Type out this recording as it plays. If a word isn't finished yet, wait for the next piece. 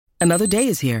Another day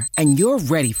is here, and you're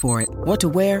ready for it. What to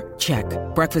wear? Check.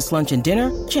 Breakfast, lunch, and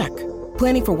dinner? Check.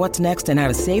 Planning for what's next and how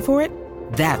to save for it?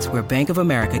 That's where Bank of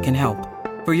America can help.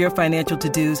 For your financial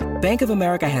to-dos, Bank of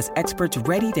America has experts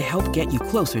ready to help get you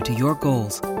closer to your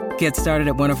goals. Get started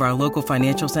at one of our local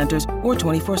financial centers or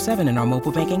 24/7 in our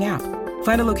mobile banking app.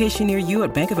 Find a location near you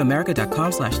at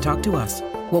bankofamerica.com/talktous.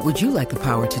 What would you like the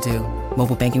power to do?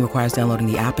 Mobile banking requires downloading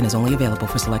the app and is only available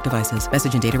for select devices.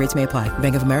 Message and data rates may apply.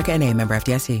 Bank of America N.A., member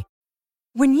FDIC.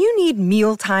 When you need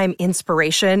mealtime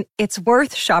inspiration, it's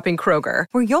worth shopping Kroger,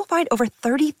 where you'll find over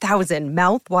 30,000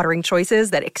 mouth-watering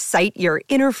choices that excite your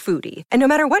inner foodie. And no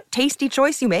matter what tasty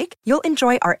choice you make, you'll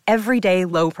enjoy our everyday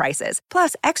low prices,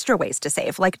 plus extra ways to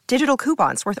save, like digital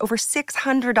coupons worth over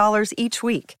 $600 each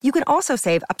week. You can also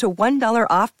save up to $1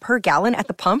 off per gallon at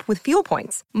the pump with fuel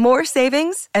points. More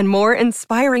savings and more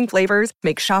inspiring flavors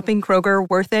make shopping Kroger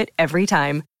worth it every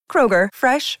time. Kroger,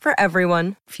 fresh for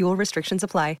everyone. Fuel restrictions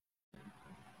apply.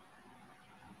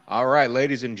 All right,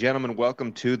 ladies and gentlemen,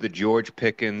 welcome to the George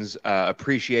Pickens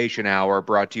Appreciation Hour,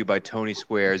 brought to you by Tony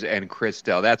Squares and Chris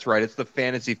Dell. That's right, it's the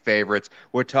fantasy favorites.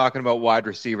 We're talking about wide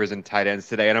receivers and tight ends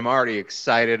today, and I'm already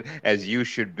excited, as you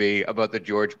should be, about the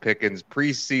George Pickens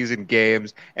preseason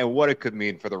games and what it could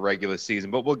mean for the regular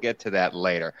season, but we'll get to that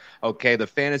later. Okay, the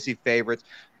fantasy favorites,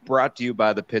 brought to you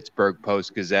by the Pittsburgh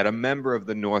Post-Gazette, a member of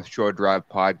the North Shore Drive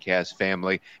podcast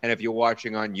family. And if you're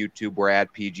watching on YouTube, we're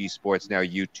at PG Sports Now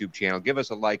YouTube channel. Give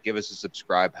us a like, give us a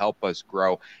subscribe, help us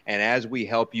grow. And as we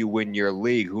help you win your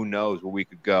league, who knows where we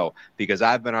could go? Because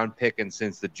I've been on Pickens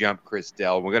since the jump, Chris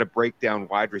Dell. We're going to break down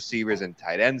wide receivers and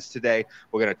tight ends today.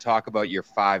 We're going to talk about your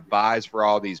 5 buys for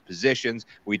all these positions.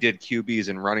 We did QBs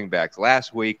and running backs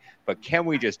last week, but can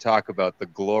we just talk about the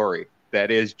glory that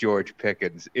is George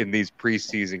Pickens in these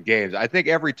preseason games? I think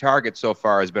every target so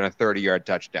far has been a 30-yard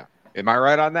touchdown. Am I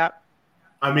right on that?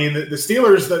 I mean, the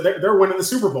Steelers, they're winning the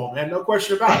Super Bowl, man. No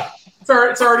question about it.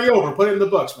 It's already over. Put it in the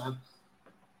books, man.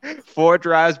 4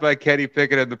 drives by Kenny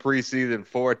Pickett in the preseason,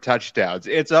 4 touchdowns.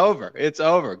 It's over. It's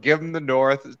over. Give them the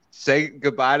North. Say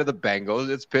goodbye to the Bengals.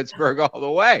 It's Pittsburgh all the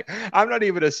way. I'm not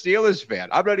even a Steelers fan.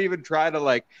 I'm not even trying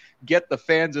to, get the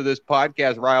fans of this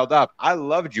podcast riled up. I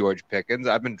love George Pickens.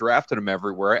 I've been drafting him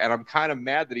everywhere, and I'm kind of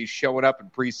mad that he's showing up in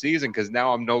preseason because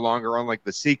now I'm no longer on,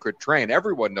 the secret train.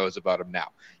 Everyone knows about him now.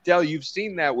 Dell, you've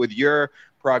seen that with your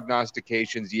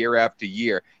prognostications year after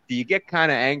year. Do you get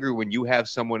kind of angry when you have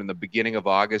someone in the beginning of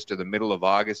August or the middle of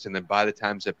August, and then by the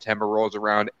time September rolls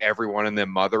around, everyone and their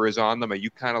mother is on them? Are you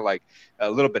kind of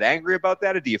a little bit angry about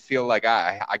that, or do you feel like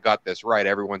I got this right?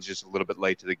 Everyone's just a little bit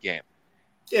late to the game.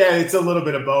 Yeah, it's a little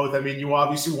bit of both. I mean, you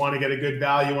obviously want to get a good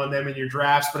value on them in your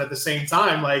drafts, but at the same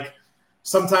time,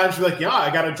 sometimes you're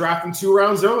I got to draft them 2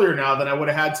 rounds earlier now than I would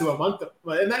have had to a month.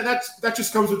 And that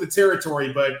just comes with the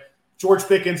territory. But George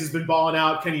Pickens has been balling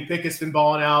out. Kenny Pickett's been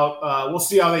balling out. We'll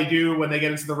see how they do when they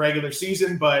get into the regular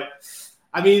season. But,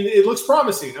 I mean, it looks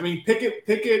promising. I mean, Pickett,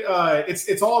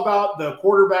 it's all about the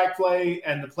quarterback play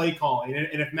and the play calling.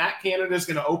 And if Matt Canada is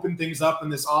going to open things up in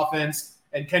this offense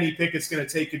and Kenny Pickett's going to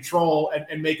take control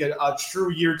and make a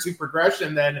true year 2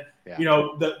 progression, then,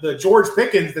 the George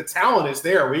Pickens, the talent is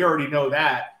there. We already know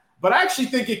that. But I actually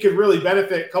think it could really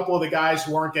benefit a couple of the guys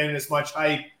who aren't getting as much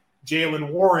hype. Jaylen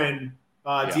Warren,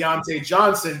 Deontay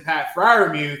Johnson, Pat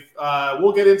Freiermuth.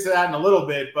 We'll get into that in a little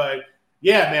bit. But,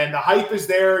 yeah, man, the hype is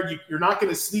there. You're not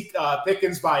going to sneak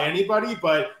Pickens by anybody,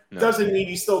 but doesn't mean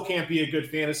he still can't be a good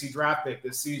fantasy draft pick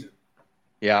this season.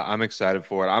 Yeah, I'm excited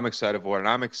for it. And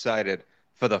I'm excited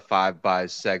for the 5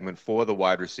 buys segment for the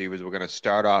wide receivers. We're going to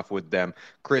start off with them.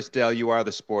 Chris Dell, you are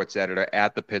the sports editor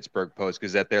at the Pittsburgh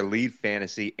Post-Gazette, their lead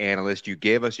fantasy analyst. You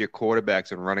gave us your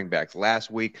quarterbacks and running backs last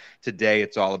week. Today,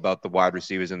 it's all about the wide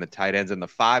receivers and the tight ends. And the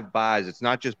 5 buys, it's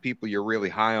not just people you're really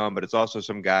high on, but it's also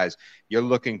some guys you're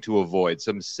looking to avoid,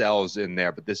 some sells in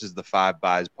there. But this is the 5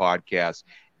 buys podcast.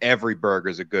 Every burger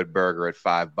is a good burger at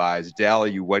 5 buys. Dell, are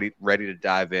you ready to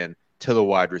dive in to the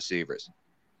wide receivers?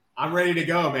 I'm ready to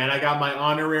go, man. I got my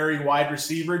honorary wide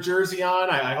receiver jersey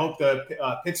on. I hope the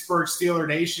Pittsburgh Steeler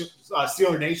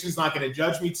Nation's not going to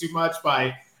judge me too much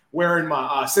by wearing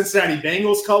my Cincinnati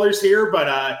Bengals colors here,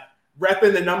 but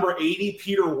repping the number 80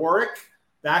 Peter Warrick,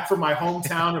 back from my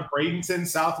hometown of Bradenton,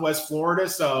 Southwest Florida.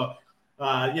 So,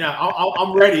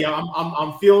 I'm ready.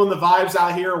 I'm feeling the vibes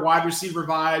out here, wide receiver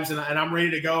vibes, and I'm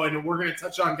ready to go. And we're going to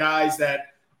touch on guys that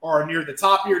are near the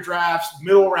top of your drafts,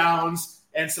 middle rounds,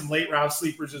 and some late round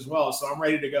sleepers as well. So I'm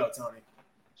ready to go, Tony.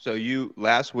 So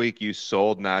last week you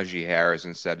sold Najee Harris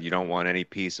and said you don't want any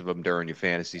piece of him during your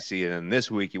fantasy season. And this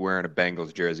week you're wearing a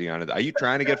Bengals jersey on it. Are you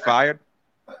trying to get fired?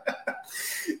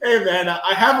 Hey, man,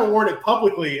 I haven't worn it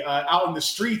publicly out in the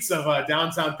streets of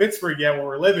downtown Pittsburgh yet where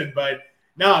we're living. But,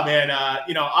 No, man.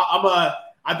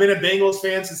 I've been a Bengals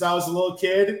fan since I was a little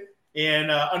kid.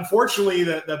 And unfortunately,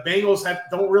 the Bengals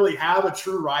don't really have a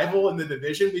true rival in the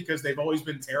division because they've always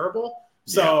been terrible.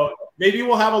 So maybe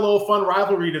we'll have a little fun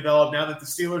rivalry develop now that the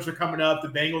Steelers are coming up, the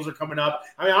Bengals are coming up.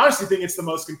 I mean, I honestly think it's the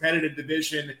most competitive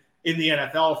division in the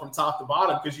NFL from top to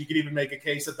bottom because you could even make a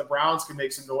case that the Browns can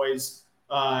make some noise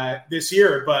this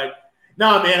year. But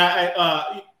no, man,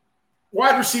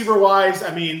 wide receiver wise,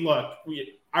 I mean, look,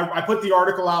 I put the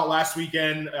article out last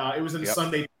weekend. It was in the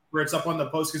Sunday paper. It's up on the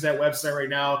Post-Gazette website right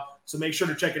now. So make sure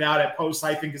to check it out at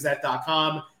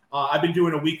post-gazette.com. I've been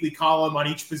doing a weekly column on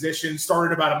each position,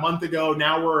 started about a month ago.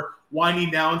 Now we're winding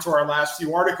down to our last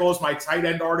few articles. My tight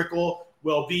end article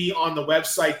will be on the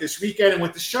website this weekend. And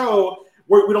with the show,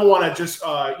 we don't want to just,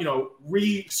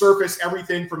 resurface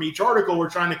everything from each article. We're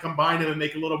trying to combine them and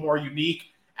make it a little more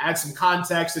unique, add some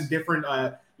context and different,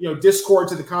 discord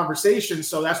to the conversation.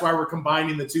 So that's why we're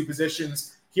combining the two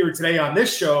positions here today on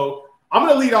this show. I'm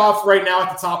going to lead off right now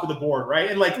at the top of the board, right?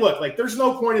 And look, there's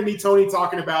no point in me, Tony,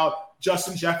 talking about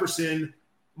Justin Jefferson,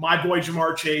 my boy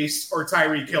Jamar Chase, or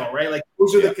Tyreek Hill, right?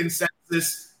 Those are the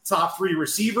consensus top three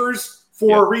receivers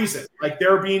for a reason.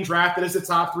 They're being drafted as the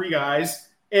top three guys,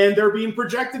 and they're being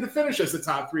projected to finish as the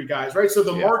top three guys, right? So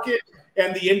the market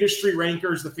and the industry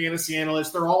rankers, the fantasy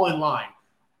analysts, they're all in line.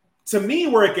 To me,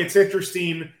 where it gets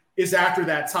interesting is after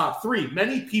that top three.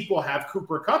 Many people have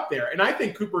Cooper Kupp there, and I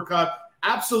think Cooper Kupp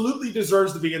absolutely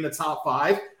deserves to be in the top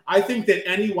five. I think that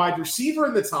any wide receiver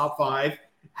in the top five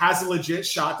has a legit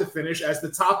shot to finish as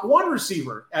the top one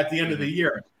receiver at the end of the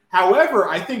year. However,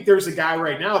 I think there's a guy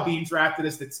right now being drafted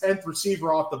as the 10th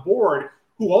receiver off the board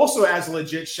who also has a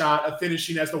legit shot of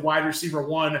finishing as the wide receiver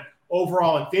one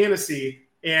overall in fantasy.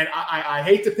 And I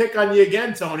hate to pick on you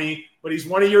again, Tony, but he's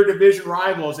one of your division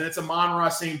rivals, and it's Amon-Ra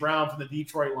St. Brown from the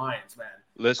Detroit Lions, man.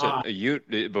 Listen,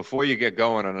 before you get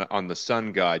going on the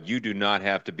Sun God, you do not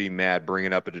have to be mad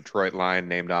bringing up a Detroit Lion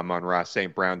named Amon-Ra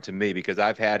St. Brown to me because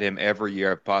I've had him every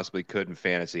year I possibly could in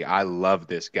fantasy. I love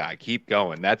this guy. Keep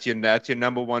going. That's your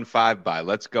number 1-5 buy.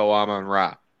 Let's go,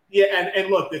 Amon-Ra. Yeah,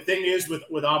 and look, the thing is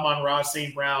with Amon-Ra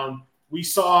St. Brown, we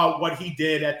saw what he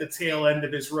did at the tail end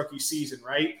of his rookie season,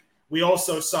 right? We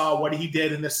also saw what he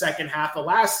did in the second half of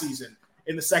last season.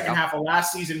 In the second half of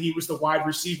last season, he was the wide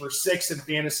receiver 6 in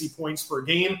fantasy points per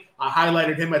game. I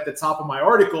highlighted him at the top of my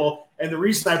article. And the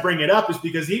reason I bring it up is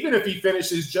because even if he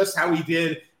finishes just how he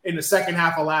did in the second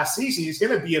half of last season, he's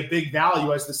going to be a big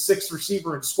value as the 6th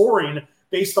receiver in scoring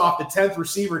based off the 10th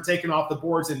receiver taken off the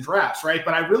boards in drafts, right?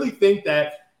 But I really think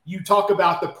that you talk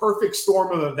about the perfect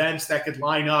storm of events that could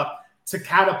line up to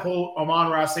catapult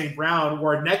Amon-Ra St. Brown,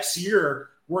 where next year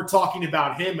we're talking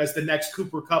about him as the next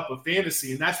Cooper Kupp of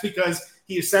fantasy. And that's because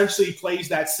he essentially plays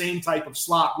that same type of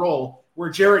slot role where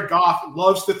Jared Goff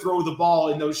loves to throw the ball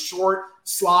in those short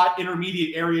slot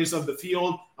intermediate areas of the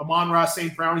field. Amon-Ra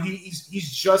St. Brown,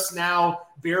 he's just now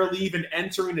barely even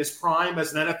entering his prime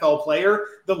as an NFL player.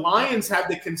 The Lions have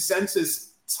the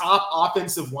consensus top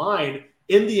offensive line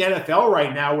in the NFL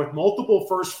right now with multiple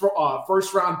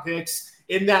first round picks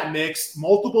in that mix,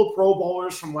 multiple Pro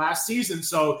Bowlers from last season.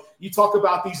 So you talk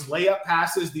about these layup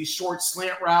passes, these short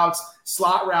slant routes,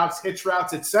 slot routes, hitch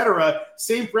routes, etc.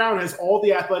 St. Brown has all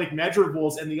the athletic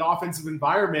measurables in the offensive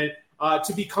environment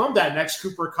to become that next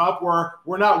Cooper Kupp, where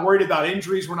we're not worried about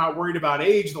injuries, we're not worried about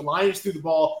age. The Lions threw the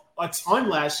ball a ton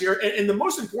last year. And the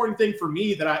most important thing for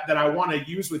me that I want to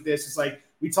use with this is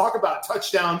we talk about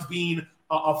touchdowns being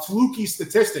a fluky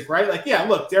statistic, right?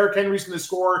 Look, Derrick Henry's going to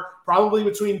score probably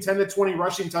between 10 to 20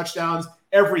 rushing touchdowns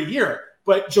every year.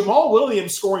 But Jamal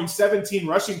Williams scoring 17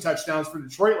 rushing touchdowns for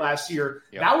Detroit last year,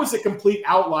 that was a complete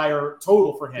outlier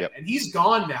total for him. And he's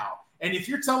gone now. And if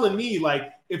you're telling me,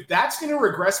 if that's going to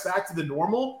regress back to the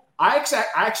normal, I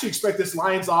actually expect this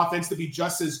Lions offense to be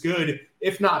just as good,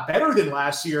 if not better than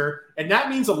last year. And that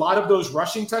means a lot of those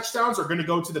rushing touchdowns are going to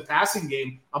go to the passing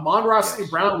game. Amon-Ra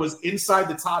St. Brown was inside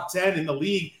the top 10 in the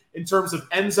league in terms of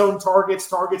end zone targets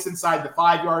inside the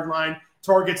 5-yard line,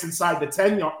 targets inside the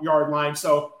 10-yard line.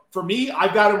 So for me,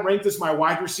 I've got him ranked as my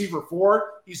wide receiver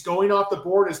 4. He's going off the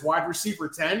board as wide receiver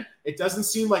 10. It doesn't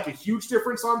seem like a huge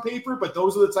difference on paper, but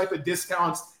those are the type of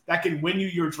discounts that can win you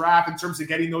your draft in terms of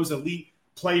getting those elite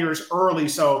players early.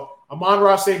 So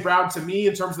Amon-Ra St. Brown, to me,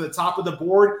 in terms of the top of the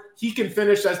board, he can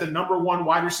finish as the number 1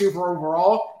 wide receiver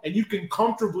overall, and you can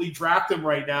comfortably draft him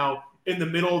right now in the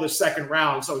middle of the second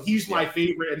round. So he's my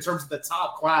favorite in terms of the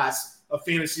top class of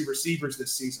fantasy receivers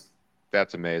this season.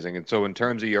 That's amazing. And so in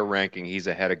terms of your ranking, he's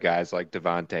ahead of guys like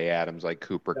Devontae Adams, like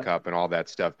Cooper Kupp and all that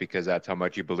stuff, because that's how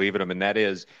much you believe in him. And that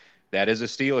is That is a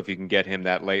steal if you can get him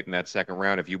that late in that second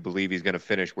round. If you believe he's going to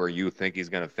finish where you think he's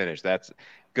going to finish, that's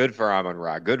good for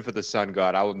Amon-Ra. Good for the Sun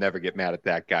God. I will never get mad at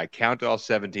that guy. Count all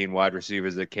 17 wide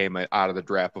receivers that came out of the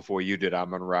draft before you did,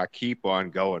 Amon-Ra. Keep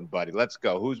on going, buddy. Let's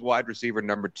go. Who's wide receiver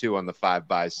number 2 on the 5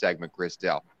 buys segment,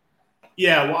 Christelle?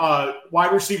 Yeah,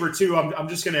 wide receiver 2. I'm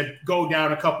just going to go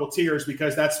down a couple tiers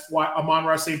because that's why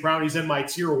Amon-Ra St. Brown. He's in my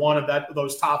tier 1 of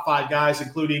those top 5 guys,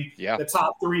 including the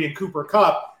top 3 in Cooper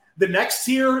Kupp. The next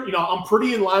tier, I'm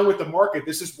pretty in line with the market.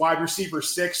 This is wide receiver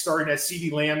 6, starting at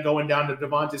CeeDee Lamb, going down to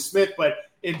Devonta Smith. But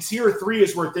in tier 3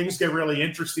 is where things get really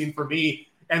interesting for me.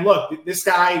 And look, this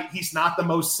guy, he's not the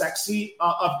most sexy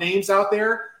of names out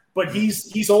there, but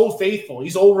he's old faithful.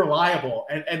 He's old reliable.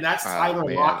 And that's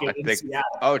Tyler Lockett in Seattle.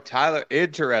 Oh, Tyler,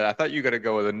 interesting. I thought you were going to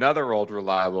go with another old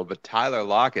reliable, but Tyler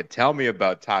Lockett. Tell me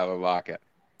about Tyler Lockett.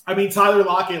 I mean, Tyler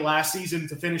Lockett last season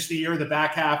to finish the year, the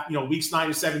back half, weeks 9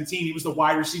 to 17, he was the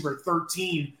wide receiver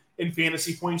 13 in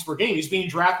fantasy points per game. He's being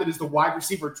drafted as the wide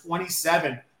receiver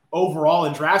 27 overall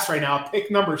in drafts right now, pick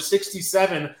number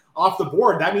 67 off the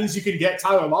board. That means you can get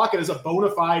Tyler Lockett as a bona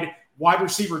fide wide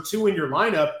receiver 2 in your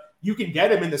lineup. You can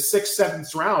get him in the 6th,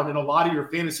 7th round in a lot of your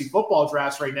fantasy football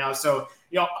drafts right now. So,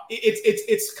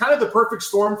 it's kind of the perfect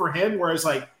storm for him, whereas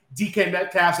like DK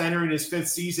Metcalf's entering his 5th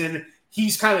season.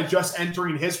 He's kind of just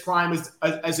entering his prime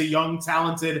as a young,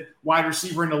 talented wide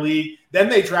receiver in the league. Then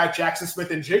they draft Jackson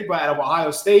Smith-Njigba out of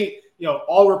Ohio State.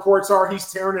 All reports are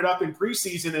he's tearing it up in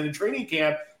preseason and in training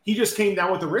camp. He just came down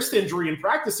with a wrist injury in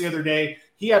practice the other day.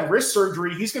 He had wrist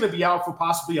surgery. He's going to be out for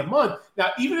possibly a month. Now,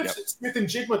 even if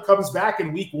Smith-Njigba comes back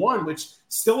in week 1, which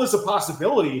still is a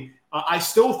possibility, I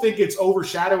still think it's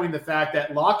overshadowing the fact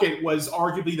that Lockett was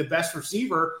arguably the best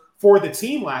receiver for the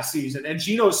team last season. And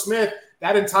Geno Smith,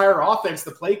 that entire offense,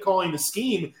 the play calling, the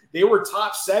scheme, they were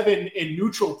top 7 in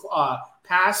neutral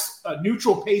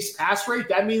pace pass rate.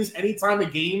 That means anytime a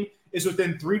game is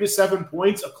within 3 to 7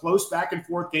 points, a close back and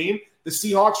forth game, the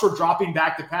Seahawks were dropping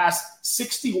back to pass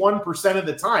 61% of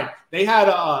the time. They had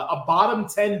a bottom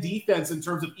 10 defense in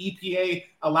terms of EPA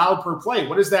allowed per play.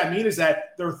 What does that mean is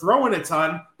that they're throwing a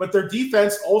ton, but their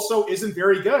defense also isn't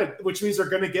very good, which means they're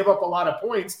going to give up a lot of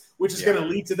points, which is going to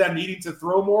lead to them needing to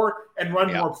throw more and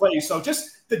run more plays. So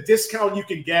just the discount you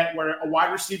can get where a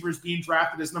wide receiver is being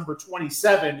drafted as number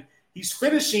 27, he's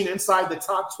finishing inside the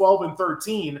top 12 and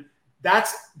 13.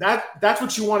 That's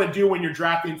what you want to do when you're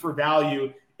drafting for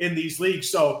value in these leagues.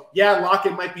 So,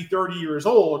 Lockett might be 30 years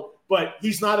old, but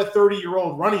he's not a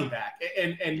 30-year-old running back.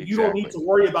 And you don't need to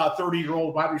worry about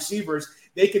 30-year-old wide receivers.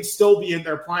 They can still be in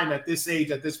their prime at this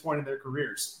age, at this point in their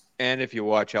careers. And if you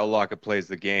watch how Lockett plays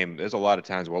the game, there's a lot of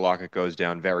times where Lockett goes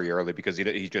down very early because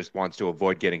he just wants to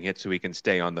avoid getting hit so he can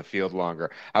stay on the field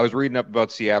longer. I was reading up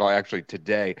about Seattle actually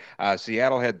today.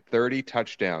 Seattle had 30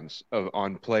 touchdowns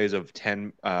on plays of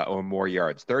 10 or more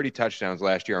yards. 30 touchdowns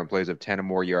last year on plays of 10 or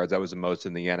more yards. That was the most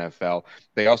in the NFL.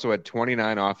 They also had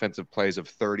 29 offensive plays of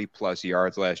 30-plus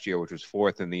yards last year, which was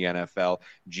 4th in the NFL.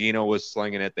 Geno was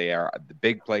slinging it. They are the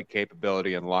big play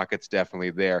capability, and Lockett's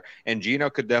definitely there. And Geno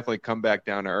could definitely come back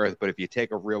down to earth. But if you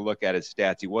take a real look at his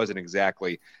stats, he wasn't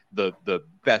exactly the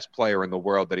best player in the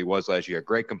world that he was last year.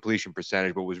 Great completion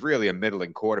percentage, but was really a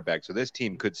middling quarterback. So this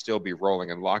team could still be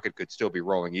rolling, and Lockett could still be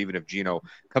rolling, even if Geno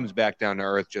comes back down to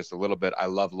earth just a little bit. I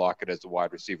love Lockett as a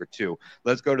wide receiver, too.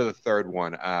 Let's go to the third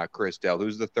one, Christelle.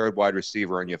 Who's the third wide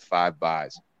receiver on your 5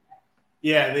 buys?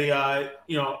 Yeah,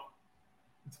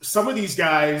 some of these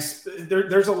guys,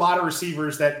 there's a lot of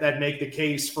receivers that make the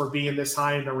case for being this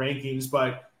high in the rankings,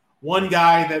 but one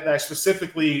guy that I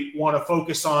specifically want to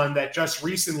focus on that just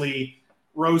recently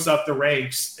rose up the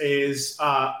ranks is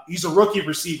he's a rookie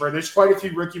receiver. There's quite a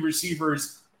few rookie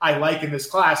receivers I like in this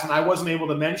class, and I wasn't able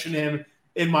to mention him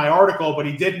in my article, but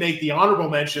he did make the honorable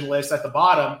mention list at the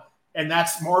bottom, and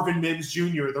that's Marvin Mims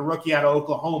Jr., the rookie out of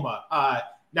Oklahoma.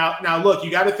 Now, look, you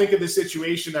got to think of the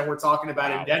situation that we're talking about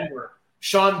in Denver.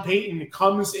 Sean Payton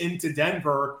comes into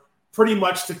Denver pretty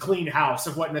much to clean house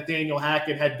of what Nathaniel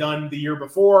Hackett had done the year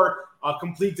before. A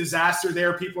complete disaster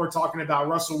there. People are talking about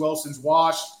Russell Wilson's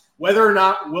washed. Whether or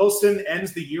not Wilson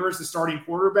ends the year as the starting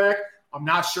quarterback, I'm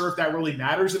not sure if that really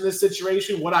matters in this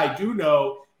situation. What I do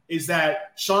know is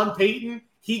that Sean Payton,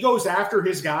 he goes after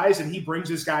his guys and he brings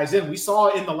his guys in. We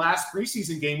saw in the last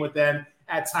preseason game with them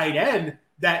at tight end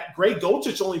that Greg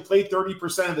Dulcich only played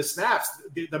 30% of the snaps.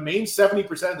 The main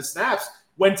 70% of the snaps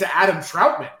went to Adam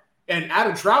Troutman. And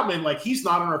Adam Troutman, he's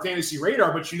not on our fantasy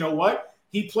radar, but you know what?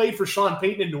 He played for Sean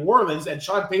Payton in New Orleans, and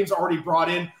Sean Payton's already brought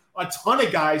in a ton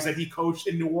of guys that he coached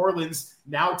in New Orleans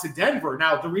now to Denver.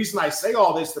 Now, the reason I say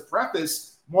all this to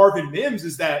preface Marvin Mims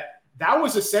is that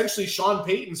was essentially Sean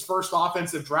Payton's first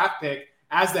offensive draft pick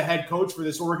as the head coach for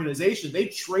this organization. They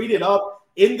traded up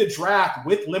in the draft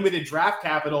with limited draft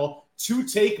capital to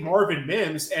take Marvin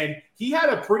Mims. And he had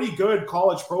a pretty good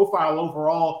college profile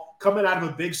overall coming out of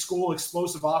a big school,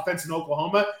 explosive offense in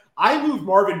Oklahoma. I moved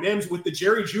Marvin Mims with the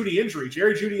Jerry Jeudy injury.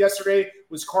 Jerry Jeudy yesterday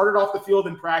was carted off the field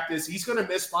in practice. He's going to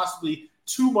miss possibly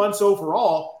 2 months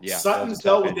overall. Yeah, Sutton's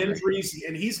dealt with injuries,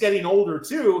 and he's getting older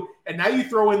too. And now you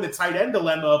throw in the tight end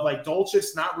dilemma of like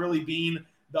Dolchich not really being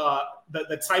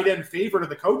the tight end favorite of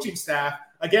the coaching staff.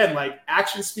 Again, like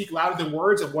actions speak louder than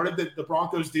words. And what did the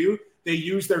Broncos do? They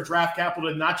use their draft capital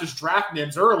to not just draft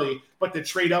Mims early, but to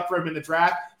trade up for him in the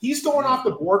draft. He's going off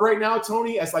the board right now,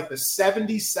 Tony, as like the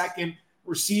 72nd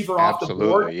receiver off the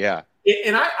board. Yeah.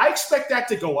 And I expect that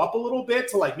to go up a little bit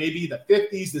to like maybe the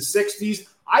 50s, the 60s.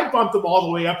 I bumped him all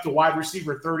the way up to wide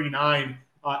receiver 39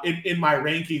 in my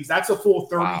rankings. That's a full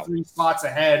 33 spots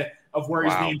ahead of where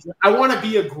he's being. I want to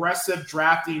be aggressive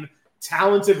drafting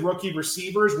talented rookie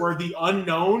receivers where the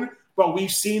unknown, but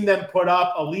we've seen them put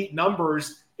up elite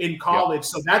numbers in college.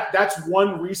 So that's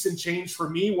one recent change for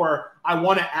me where I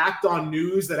want to act on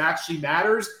news that actually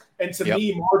matters. And to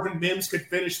me, Marvin Mims could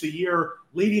finish the year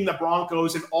leading the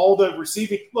Broncos in all the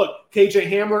receiving. Look, KJ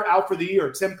Hamler out for the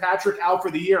year. Tim Patrick out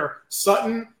for the year.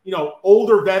 Sutton,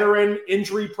 older veteran,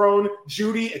 injury prone.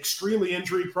 Jeudy, extremely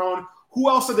injury prone. Who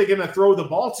else are they going to throw the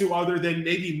ball to other than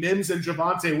maybe Mims and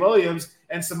Javonte Williams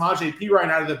and Samaje Perine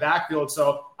out of the backfield?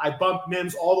 So I bumped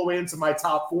Mims all the way into my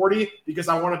top 40 because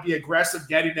I want to be aggressive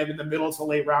getting them in the middle to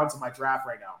late rounds of my draft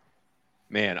right now.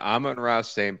 Man, Amon-Ra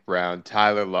St. Brown,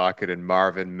 Tyler Lockett, and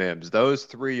Marvin Mims. Those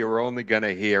three you're only going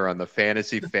to hear on the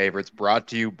Fantasy Favorites, brought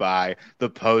to you by the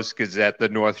Post-Gazette, the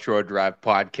North Shore Drive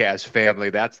podcast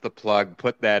family. That's the plug.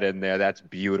 Put that in there. That's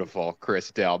beautiful,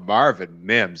 Christelle. Marvin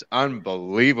Mims,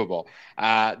 unbelievable.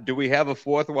 Do we have a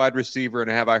fourth wide receiver, and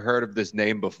have I heard of this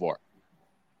name before?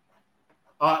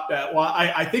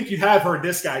 I think you have heard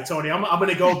this guy, Tony. I'm going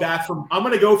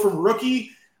to go from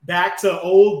rookie back to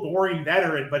old, boring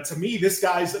veteran. But to me, this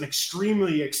guy's an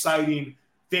extremely exciting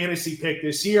fantasy pick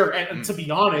this year. And to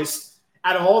be honest,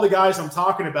 out of all the guys I'm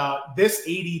talking about, this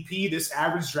ADP, this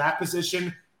average draft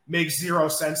position, makes zero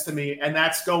sense to me. And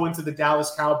that's going to the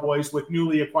Dallas Cowboys with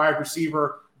newly acquired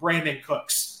receiver Brandon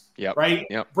Cooks. Right?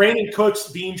 Brandon Cooks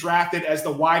being drafted as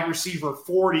the wide receiver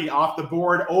 40 off the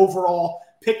board, overall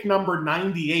pick number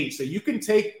 98. So you can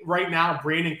take right now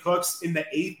Brandon Cooks in the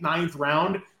 8th, 9th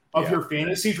round of your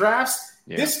fantasy drafts.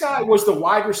 This guy was the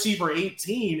wide receiver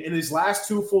 18 in his last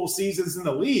 2 full seasons in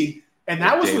the league. And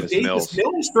that was with Davis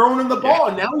Mills throwing him the ball.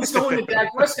 And now he's going to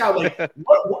Dak Prescott. Like,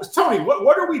 Tony,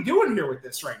 what are we doing here with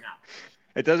this right now?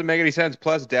 It doesn't make any sense.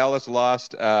 Plus, Dallas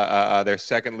lost their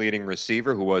second leading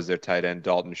receiver, who was their tight end,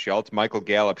 Dalton Schultz. Michael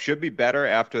Gallup should be better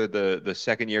after the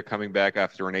second year coming back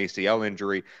after an ACL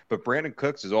injury. But Brandon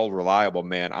Cooks is all reliable,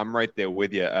 man. I'm right there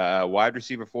with you. Wide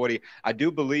receiver 40. I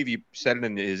do believe you said it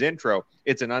in his intro.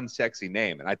 It's an unsexy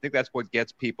name. And I think that's what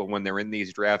gets people when they're in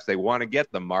these drafts. They want to get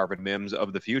the Marvin Mims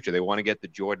of the future. They want to get the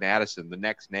Jordan Addison, the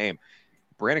next name.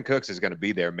 Brandon Cooks is going to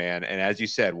be there, man. And as you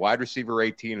said, wide receiver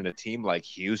 18 in a team like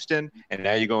Houston, and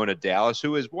now you're going to Dallas,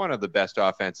 who is one of the best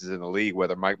offenses in the league,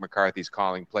 whether Mike McCarthy's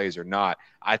calling plays or not.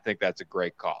 I think that's a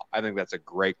great call.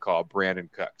 Brandon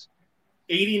Cooks.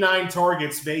 89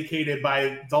 targets vacated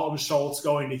by Dalton Schultz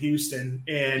going to Houston.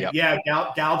 And,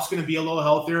 Gallup's going to be a little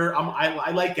healthier. I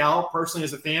like Gallup personally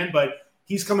as a fan, but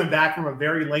he's coming back from a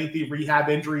very lengthy rehab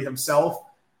injury himself.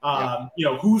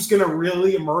 Who's going to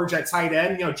really emerge at tight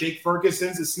end? Jake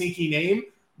Ferguson's a sneaky name,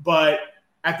 but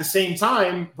at the same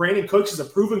time, Brandon Cooks is a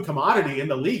proven commodity in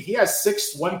the league. He has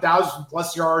 6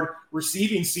 1,000-plus yard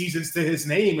receiving seasons to his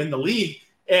name in the league,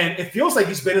 and it feels like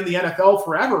he's been in the NFL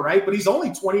forever, right? But he's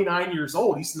only 29 years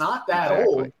old. He's not that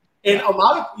old. And a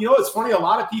lot of, it's funny, a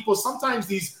lot of people, sometimes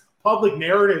these public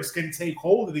narratives can take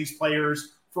hold of these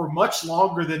players for much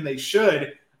longer than they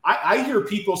should. I hear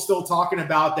people still talking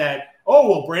about that. Oh,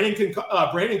 well,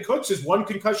 Brandon Cooks is 1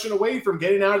 concussion away from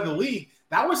getting out of the league.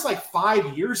 That was like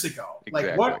 5 years ago.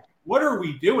 Exactly. Like, what are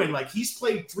we doing? Like, he's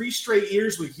played 3 straight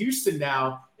years with Houston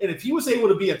now. And if he was able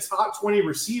to be a top 20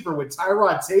 receiver with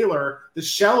Tyrod Taylor, the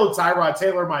shell of Tyrod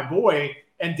Taylor, my boy,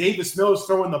 and Davis Mills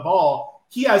throwing the ball,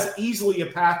 he has easily a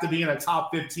path to being a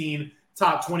top 15,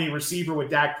 top 20 receiver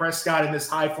with Dak Prescott in this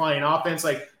high-flying offense.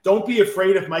 Like, don't be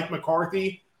afraid of Mike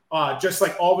McCarthy. Just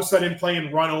like all of a sudden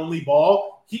playing run-only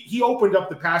ball. He opened up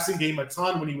the passing game a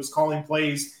ton when he was calling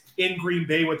plays in Green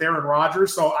Bay with Aaron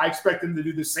Rodgers. So I expect him to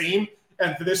do the same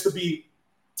and for this to be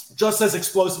just as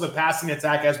explosive a passing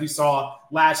attack as we saw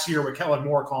last year with Kellen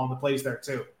Moore calling the plays there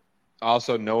too.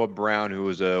 Also, Noah Brown, who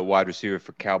was a wide receiver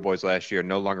for Cowboys last year,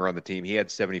 no longer on the team. He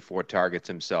had 74 targets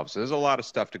himself. So there's a lot of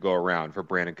stuff to go around for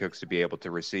Brandon Cooks to be able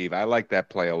to receive. I like that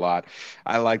play a lot.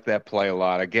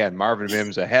 Again, Marvin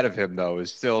Mims ahead of him, though,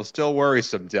 is still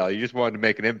worrisome, Dell. You just wanted to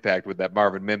make an impact with that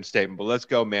Marvin Mims statement. But let's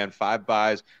go, man. 5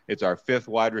 buys. It's our 5th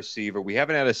wide receiver. We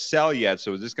haven't had a sell yet.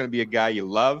 So is this going to be a guy you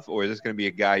love, or is this going to be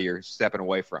a guy you're stepping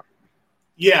away from?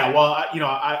 Yeah, well,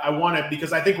 I want it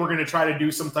because I think we're going to try to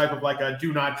do some type of like a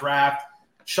do not draft,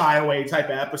 shy away type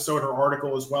of episode or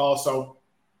article as well. So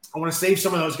I want to save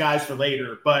some of those guys for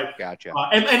later. But gotcha.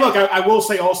 And look, I will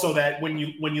say also that when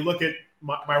you look at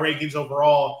my rankings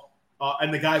overall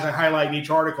and the guys I highlight in each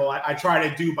article, I try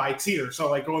to do by tier. So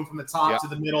like going from the top to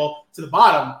the middle to the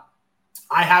bottom,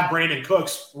 I have Brandon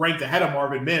Cooks ranked ahead of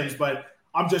Marvin Mims, but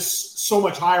I'm just so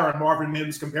much higher on Marvin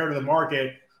Mims compared to the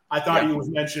market. I thought he was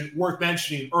worth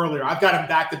mentioning earlier. I've got him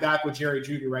back-to-back with Jerry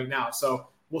Jeudy right now. So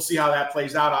we'll see how that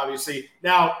plays out, obviously.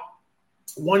 Now,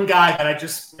 one guy that I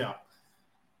just,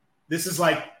 this is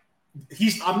like,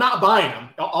 I'm not buying him.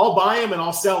 I'll buy him and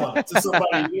I'll sell him to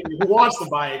somebody who wants to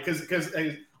buy it because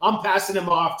I'm passing him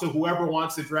off to whoever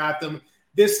wants to draft him.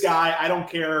 This guy, I don't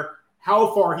care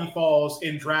how far he falls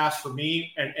in drafts for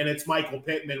me, and it's Michael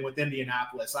Pittman with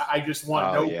Indianapolis. I just want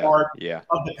part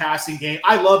of the passing game.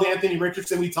 I love Anthony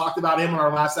Richardson. We talked about him in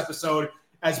our last episode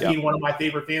as being one of my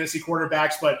favorite fantasy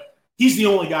quarterbacks, but he's the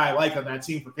only guy I like on that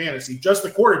team for fantasy, just the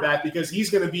quarterback, because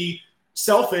he's going to be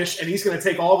selfish and he's going to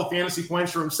take all the fantasy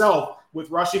points for himself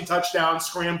with rushing touchdowns,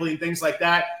 scrambling, things like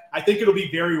that. I think it'll be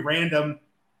very random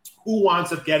who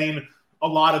winds up getting a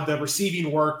lot of the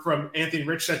receiving work from Anthony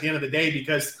Richardson at the end of the day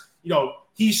because –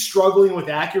 he's struggling with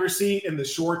accuracy in the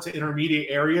short to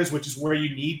intermediate areas, which is where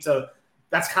you need to –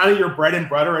 that's kind of your bread and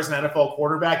butter as an NFL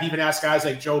quarterback. Even ask guys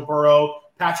like Joe Burrow,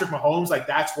 Patrick Mahomes, like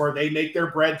that's where they make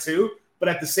their bread too. But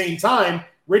at the same time,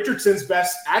 Richardson's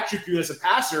best attribute as a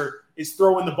passer is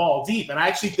throwing the ball deep. And I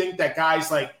actually think that guys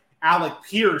like Alec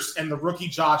Pierce and the rookie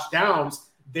Josh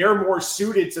Downs, they're more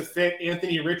suited to fit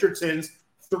Anthony Richardson's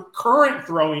current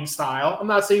throwing style. I'm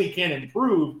not saying he can't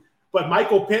improve, but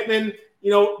Michael Pittman –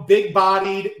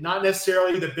 big-bodied, not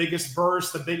necessarily the biggest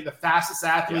burst, the fastest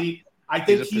athlete. Yeah. I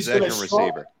think he's going to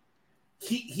receiver.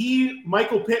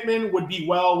 Michael Pittman would be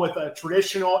well with a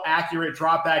traditional, accurate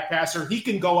drop-back passer. He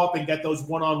can go up and get those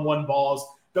one-on-one balls,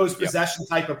 those possession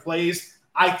type of plays.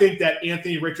 I think that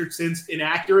Anthony Richardson's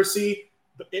inaccuracy,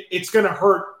 it's going to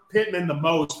hurt Pittman the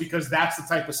most because that's the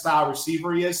type of style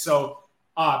receiver he is. So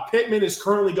Pittman is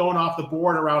currently going off the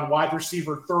board around wide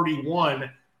receiver 31.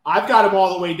 I've got him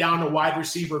all the way down to wide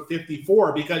receiver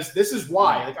 54 because this is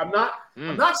why. Like I'm not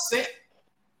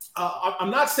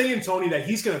saying, Tony, that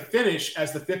he's going to finish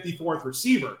as the 54th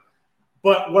receiver.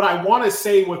 But what I want to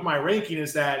say with my ranking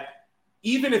is that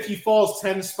even if he falls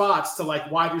 10 spots to like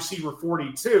wide receiver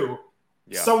 42,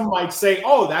 someone might say,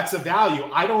 oh, that's a value.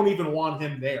 I don't even want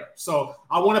him there. So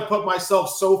I want to put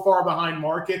myself so far behind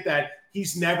market that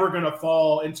he's never going to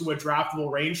fall into a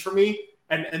draftable range for me.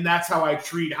 And that's how I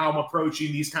treat how I'm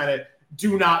approaching these kind of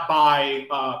do not buy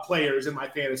players in my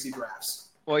fantasy drafts.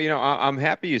 Well, I'm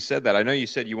happy you said that. I know you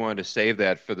said you wanted to save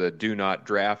that for the do not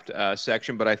draft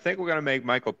section, but I think we're going to make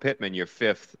Michael Pittman your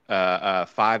 5th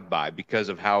 5 buy because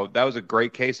of how that was a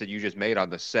great case that you just made on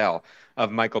the sell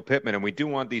of Michael Pittman. And we do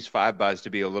want these 5 buys to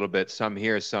be a little bit some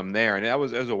here, some there. And that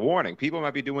was as a warning. People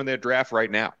might be doing their draft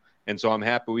right now. And so I'm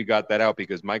happy we got that out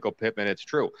because Michael Pittman, it's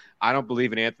true. I don't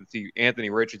believe in Anthony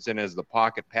Richardson as the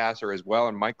pocket passer as well,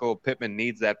 and Michael Pittman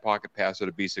needs that pocket passer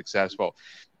to be successful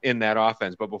in that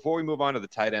offense. But before we move on to the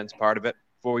tight ends part of it,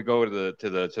 before we go to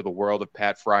the world of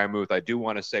Pat Fryermuth, I do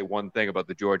want to say one thing about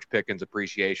the George Pickens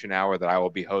Appreciation Hour that I will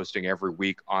be hosting every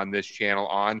week on this channel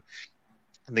on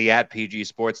the @PG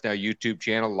Sports Now YouTube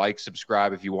channel. Like,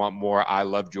 subscribe if you want more I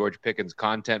Love George Pickens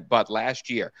content. But last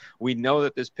year, we know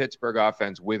that this Pittsburgh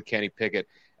offense with Kenny Pickett,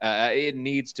 it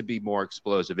needs to be more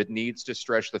explosive. It needs to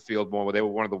stretch the field more. They were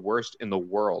one of the worst in the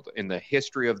world in the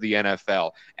history of the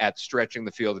NFL at stretching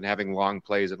the field and having long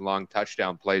plays and long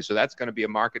touchdown plays. So that's going to be a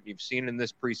market you've seen in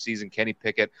this preseason. Kenny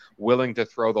Pickett willing to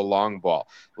throw the long ball.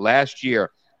 Last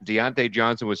year, Deontay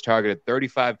Johnson was targeted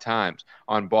 35 times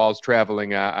on balls traveling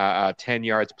 10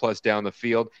 yards plus down the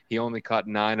field. He only caught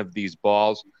 9 of these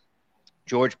balls.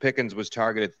 George Pickens was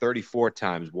targeted 34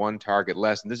 times, 1 target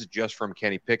less. And this is just from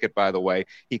Kenny Pickett, by the way.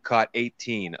 He caught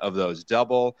 18 of those,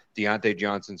 double Deontay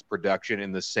Johnson's production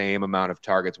in the same amount of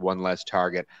targets, 1 less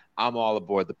target. I'm all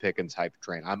aboard the Pickens hype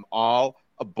train.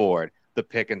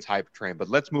 But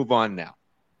let's move on now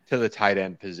to the tight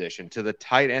end position,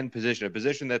 a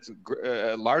position that's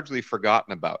largely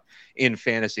forgotten about in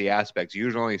fantasy aspects. You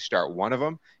usually only start one of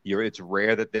them. It's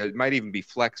rare that there might even be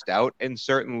flexed out in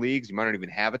certain leagues. You might not even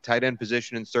have a tight end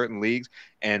position in certain leagues.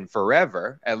 And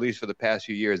forever, at least for the past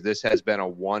few years, this has been a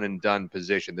one and done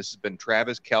position. This has been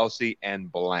Travis Kelce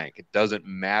and blank. It doesn't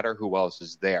matter who else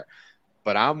is there.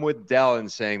 But I'm with Dell in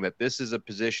saying that this is a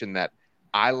position that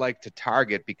I like to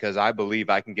target because I believe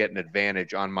I can get an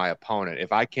advantage on my opponent.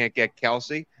 If I can't get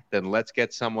Kelce, then let's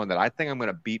get someone that I think I'm going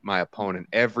to beat my opponent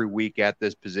every week at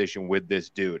this position with this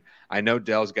dude. I know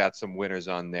Dell's got some winners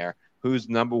on there. Who's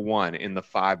number one in the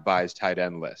 5 buys tight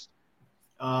end list?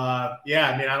 Yeah,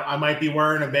 I mean, I might be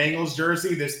wearing a Bengals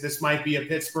jersey. This might be a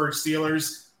Pittsburgh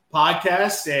Steelers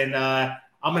podcast, and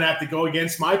I'm going to have to go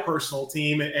against my personal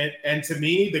team. And to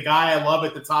me, the guy I love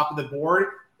at the top of the board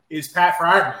is Pat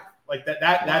Freiermuth. Like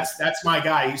that's my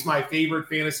guy. He's my favorite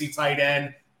fantasy tight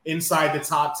end inside the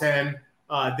top 10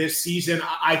 this season.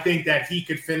 I think that he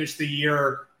could finish the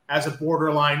year as a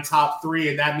borderline top 3,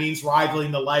 and that means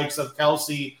rivaling the likes of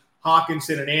Kelce,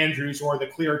 Hawkinson, and Andrews, or the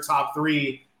clear top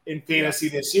 3 in fantasy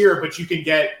this year. But you can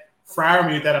get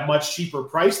Freiermuth at a much cheaper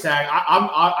price tag.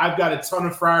 I've got a ton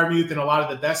of Freiermuth in a lot of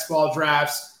the best ball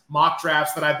drafts, mock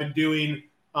drafts that I've been doing.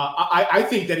 I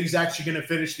think that he's actually going to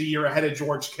finish the year ahead of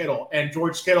George Kittle. And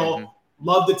George Kittle,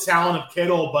 love the talent of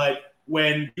Kittle, but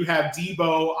when you have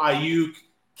Debo, Ayuk,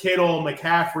 Kittle,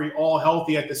 McCaffrey all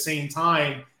healthy at the same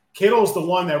time, Kittle's the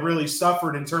one that really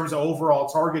suffered in terms of overall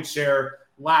target share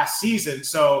last season.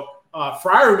 So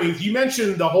Freiermuth, you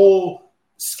mentioned the whole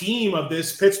scheme of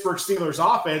this Pittsburgh Steelers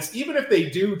offense. Even if they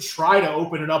do try to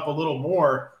open it up a little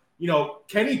more, you know,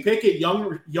 Kenny Pickett,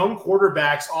 young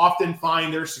quarterbacks often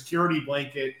find their security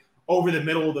blanket over the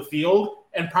middle of the field.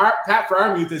 And Pat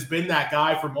Freiermuth has been that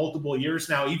guy for multiple years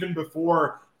now, even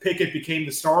before Pickett became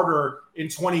the starter in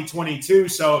 2022.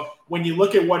 So when you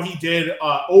look at what he did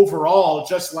overall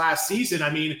just last season,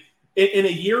 I mean, in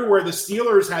a year where the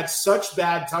Steelers had such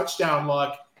bad touchdown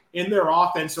luck in their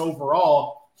offense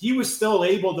overall, he was still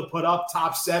able to put up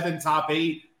top 7, top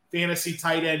 8 fantasy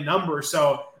tight end numbers.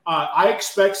 So I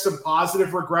expect some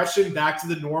positive regression back to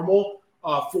the normal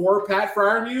for Pat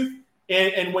Freiermuth.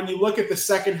 And when you look at the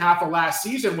second half of last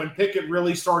season, when Pickett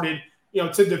really started, you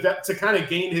know, to kind of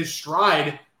gain his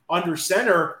stride under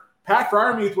center, Pat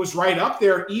Freiermuth was right up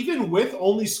there, even with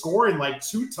only scoring like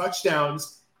 2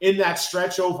 touchdowns in that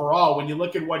stretch overall. When you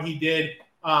look at what he did,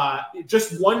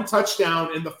 just 1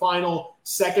 touchdown in the final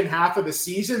second half of the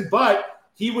season, but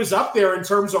he was up there in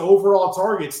terms of overall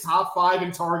targets, top 5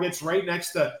 in targets, right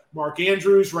next to Mark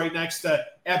Andrews, right next to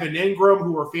Evan Ingram,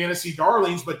 who were fantasy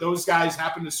darlings, but those guys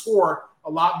happen to score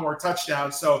a lot more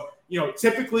touchdowns. So, you know,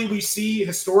 historically we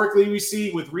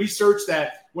see with research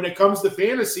that when it comes to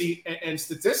fantasy and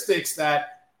statistics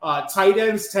that tight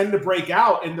ends tend to break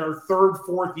out in their 3rd,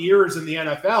 4th years in the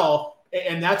NFL.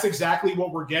 And that's exactly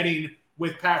what we're getting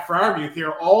with Pat Freiermuth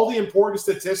here. All the important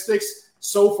statistics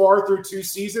so far through 2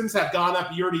 seasons have gone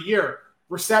up year to year.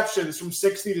 Receptions from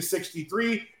 60 to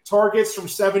 63, targets from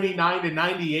 79 to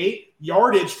 98,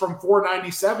 yardage from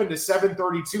 497 to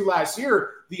 732 last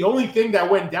year. The only thing that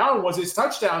went down was his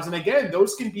touchdowns. And again,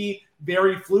 those can be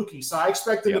very fluky. So I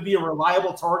expect him to be a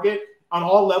reliable target on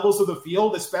all levels of the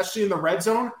field, especially in the red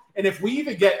zone. And if we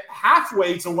even get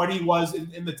halfway to what he was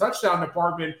in the touchdown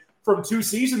department from 2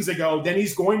 seasons ago, then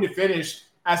he's going to finish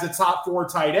as a top 4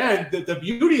 tight end. The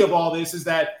beauty of all this is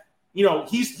that, you know,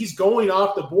 he's going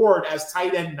off the board as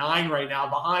tight end 9 right now,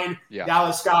 behind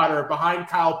Dallas Goedert, behind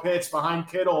Kyle Pitts, behind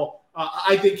Kittle.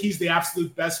 I think he's the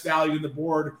absolute best value in the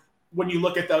board when you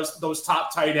look at those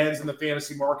top tight ends in the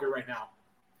fantasy market right now.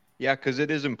 Yeah, because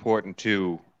it is important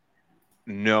to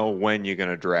know when you're going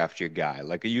to draft your guy.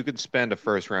 Like, you could spend a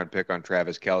 1st-round pick on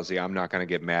Travis Kelce. I'm not going to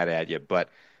get mad at you, but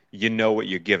you know what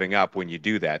you're giving up when you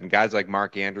do that. And guys like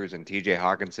Mark Andrews and TJ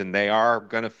Hawkinson, they are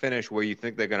going to finish where you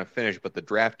think they're going to finish, but the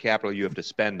draft capital you have to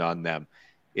spend on them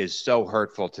is so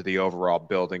hurtful to the overall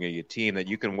building of your team that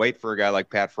you can wait for a guy like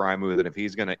Pat Freiermuth, and if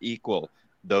he's going to equal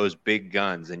those big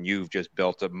guns, and you've just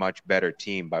built a much better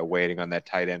team by waiting on that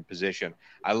tight end position.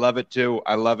 I love it too.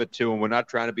 And we're not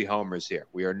trying to be homers here.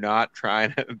 We are not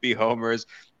trying to be homers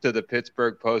to the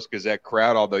Pittsburgh Post-Gazette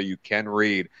crowd, although you can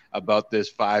read about this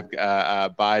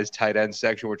 5 buys tight end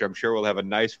section, which I'm sure will have a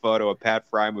nice photo of Pat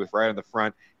Freiermuth right on the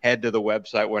front. Head to the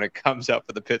website when it comes up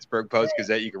for the Pittsburgh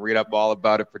Post-Gazette. You can read up all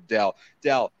about it for Dell.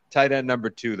 Dell, tight end number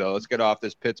 2, though. Let's get off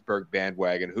this Pittsburgh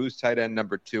bandwagon. Who's tight end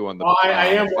number 2 on the? Well, I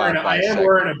am wearing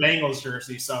a Bengals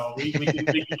jersey, so we can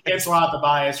cancel out the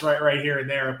bias right here and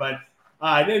there. But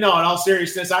no, in all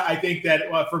seriousness, I think that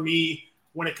for me,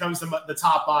 when it comes to the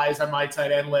top buys on my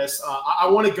tight end list, I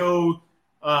want to go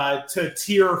to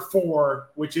tier 4,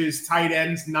 which is tight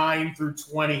ends 9 through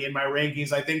 20 in my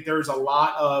rankings. I think there's a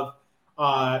lot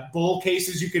of bull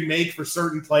cases you can make for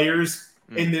certain players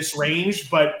in this range,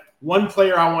 but one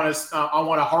player I want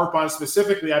to harp on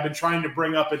specifically, I've been trying to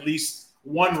bring up at least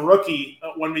one rookie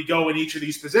when we go in each of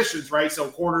these positions, right? So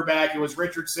quarterback, it was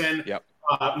Richardson. Yep.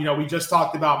 We just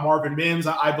talked about Marvin Mims.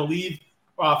 I believe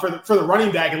for the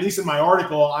running back, at least in my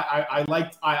article, I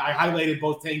highlighted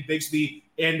both Tank Bigsby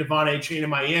and Devon Achane in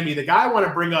Miami. The guy I want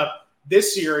to bring up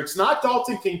this year, it's not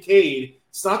Dalton Kincaid.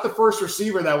 It's not the first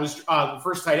receiver that was the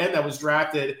first tight end that was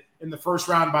drafted in the first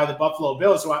round by the Buffalo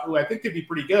Bills, who I think could be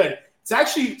pretty good. It's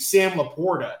actually Sam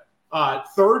Laporta,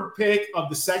 third pick of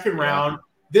the second round.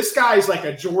 This guy is like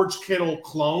a George Kittle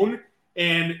clone.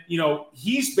 And,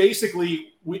 he's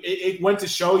basically – it went to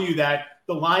show you that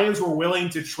the Lions were willing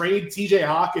to trade TJ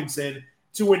Hawkinson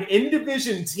to an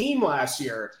in-division team last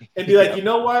year and be like, you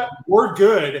know what? We're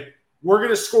good. We're going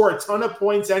to score a ton of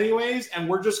points anyways, and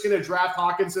we're just going to draft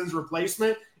Hawkinson's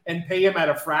replacement and pay him at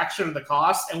a fraction of the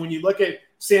cost. And when you look at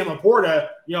Sam Laporta,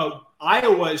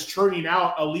 Iowa is churning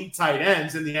out elite tight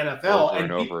ends in the NFL. Over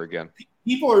and over again.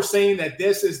 People are saying that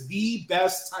this is the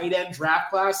best tight end draft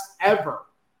class ever.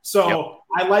 So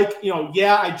I like,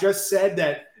 I just said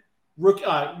that,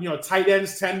 tight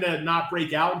ends tend to not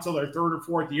break out until their third or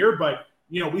fourth year. But,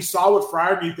 we saw what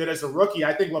Freiermuth did as a rookie.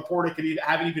 I think Laporta could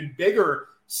have an even bigger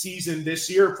season this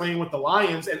year playing with the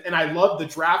Lions. And I love the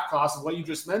draft cost of what you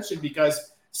just mentioned,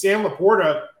 because Sam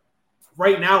Laporta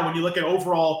right now, when you look at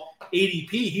overall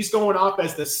ADP, he's going off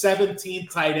as the 17th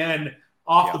tight end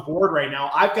off the board right now.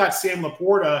 I've got Sam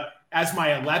Laporta as my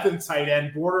 11th tight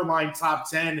end, borderline top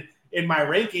 10 in my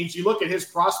rankings. You look at his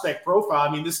prospect profile.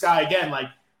 I mean, this guy, again, like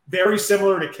very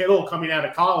similar to Kittle coming out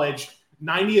of college,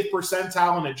 90th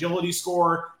percentile in agility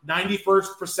score,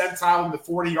 91st percentile in the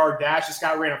 40-yard dash. This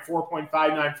guy ran a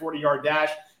 4.59 40-yard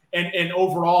dash. And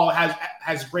overall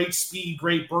has great speed,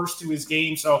 great burst to his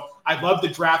game. So I love the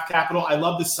draft capital. I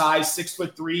love the size,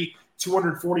 6'3",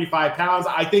 245 pounds.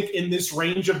 I think in this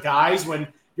range of guys, when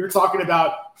you're talking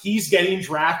about he's getting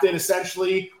drafted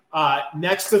essentially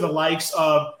next to the likes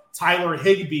of Tyler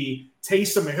Higbee,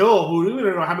 Taysom Hill, who we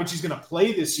don't know how much he's going to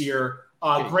play this year,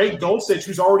 Greg Dulcich,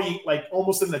 who's already like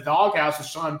almost in the doghouse with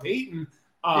Sean Payton.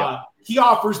 He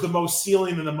offers the most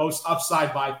ceiling and the most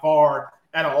upside by far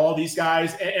out of all these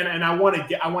guys. And I want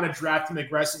to draft him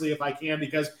aggressively if I can,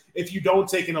 because if you don't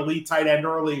take an elite tight end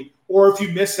early, or if you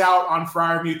miss out on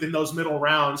Freiermuth in those middle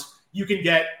rounds, you can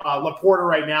get Laporta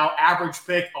right now, average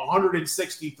pick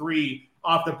 163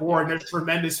 off the board. And there's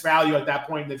tremendous value at that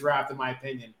point in the draft, in my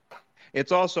opinion.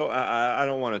 It's also, I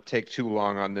don't want to take too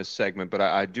long on this segment, but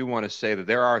I do want to say that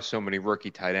there are so many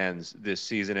rookie tight ends this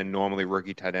season, and normally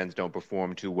rookie tight ends don't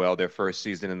perform too well their first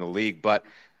season in the league. But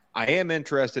I am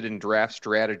interested in draft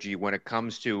strategy when it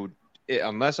comes to,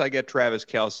 unless I get Travis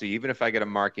Kelce, even if I get a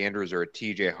Mark Andrews or a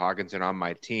TJ Hawkinson on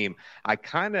my team, I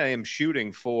kind of am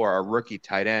shooting for a rookie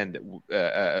tight end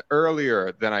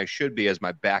earlier than I should be as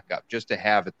my backup, just to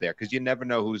have it there, because you never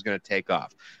know who's going to take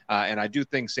off. And I do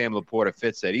think Sam Laporta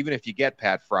fits that. Even if you get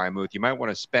Pat Freiermuth, you might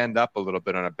want to spend up a little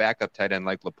bit on a backup tight end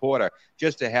like Laporta,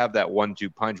 just to have that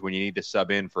 1-2 punch when you need to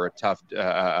sub in for a tough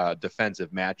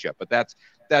defensive matchup. But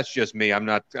that's just me. I'm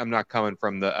not coming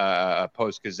from the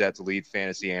Post-Gazette's lead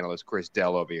fantasy analyst, Chris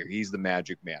Dell, over here. He's the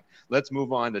magic man. Let's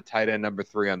move on to tight end number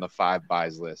 3 on the 5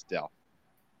 buys list, Dell.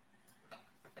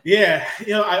 Yeah,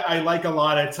 I like a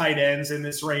lot of tight ends in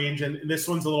this range, and this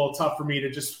one's a little tough for me to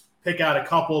just pick out a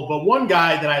couple. But one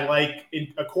guy that I like,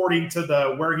 according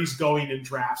to where he's going in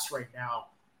drafts right now,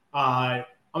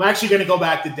 I'm actually going to go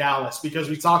back to Dallas, because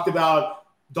we talked about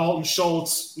Dalton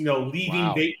Schultz,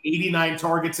 leaving 89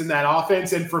 targets in that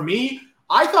offense. And for me,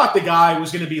 I thought the guy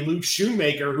was going to be Luke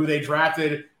Schoonmaker, who they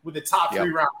drafted with the top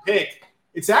 3-round pick.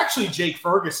 It's actually Jake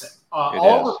Ferguson.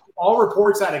 All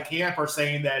reports out of camp are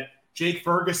saying that Jake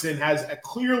Ferguson has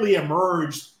clearly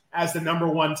emerged as the number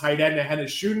 1 tight end ahead of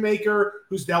Schoonmaker,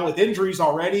 who's dealt with injuries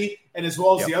already, and as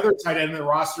well as the other tight end in the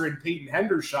roster in Peyton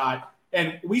Hendershot.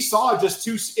 And we saw just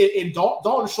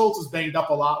Dalton Schultz was banged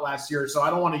up a lot last year, so I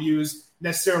don't want to use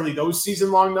necessarily those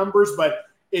season-long numbers, but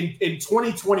in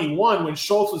 2021, when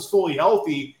Schultz was fully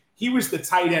healthy, he was the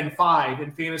tight end 5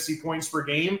 in fantasy points per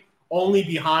game, only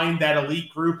behind that elite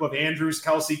group of Andrews,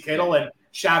 Kelce, Kittle, and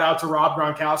shout out to Rob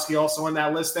Gronkowski also on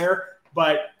that list there.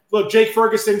 But look, Jake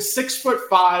Ferguson,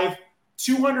 6'5",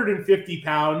 250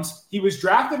 pounds. He was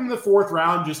drafted in the 4th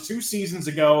round just 2 seasons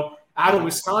ago out of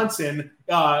Wisconsin.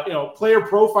 Player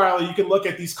profile, you can look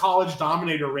at these college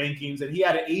dominator rankings, and he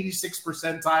had an 86th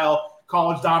percentile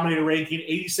college dominator ranking,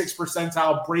 86th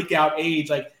percentile breakout age.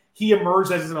 Like, he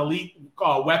emerged as an elite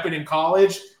weapon in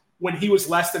college. when he was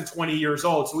less than 20 years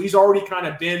old. So he's already kind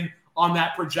of been on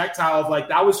that projectile of like,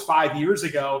 that was 5 years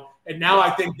ago. And now I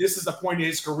think this is the point in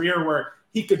his career where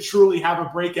he could truly have a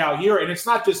breakout year. And it's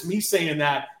not just me saying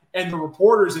that and the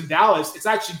reporters in Dallas. It's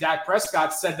actually Dak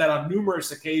Prescott said that on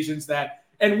numerous occasions that,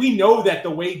 and we know that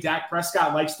the way Dak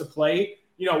Prescott likes to play,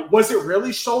 was it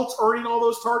really Schultz earning all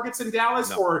those targets in Dallas?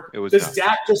 No, or does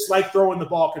Dak just like throwing the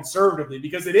ball conservatively?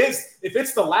 Because it is, if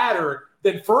it's the latter,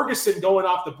 then Ferguson going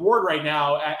off the board right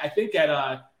now, I think at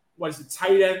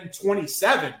tight end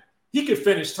 27, he could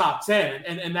finish top 10,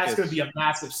 and that's going to be a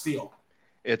massive steal.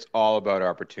 It's all about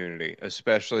opportunity,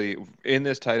 especially in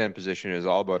this tight end position. It is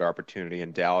all about opportunity,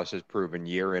 and Dallas has proven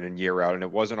year in and year out. And it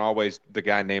wasn't always the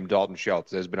guy named Dalton Schultz.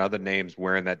 There's been other names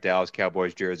wearing that Dallas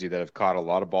Cowboys jersey that have caught a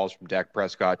lot of balls from Dak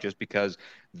Prescott just because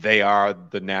they are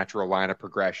the natural line of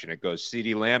progression. It goes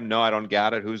CeeDee Lamb. No, I don't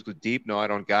got it. Who's deep? No, I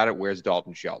don't got it. Where's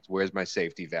Dalton Schultz? Where's my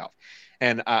safety valve?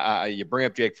 And you bring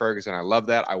up Jake Ferguson. I love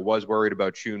that. I was worried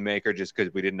about Schoonmaker just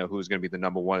because we didn't know who was going to be the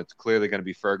number one. It's clearly going to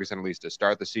be Ferguson, at least to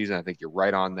start the season. I think you're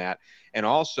right on that. And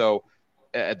also,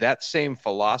 that same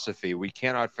philosophy, we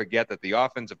cannot forget that the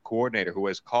offensive coordinator who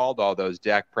has called all those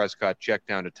Dak Prescott check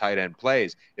down to tight end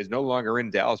plays is no longer in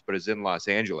Dallas, but is in Los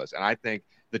Angeles. And I think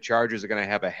the Chargers are going to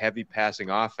have a heavy passing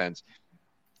offense.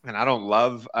 And I don't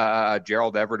love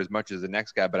Gerald Everett as much as the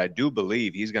next guy, but I do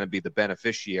believe he's going to be the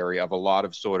beneficiary of a lot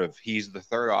of he's the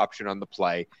third option on the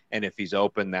play. And if he's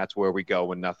open, that's where we go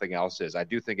when nothing else is. I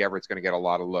do think Everett's going to get a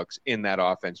lot of looks in that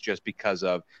offense just because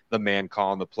of the man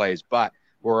calling the plays. But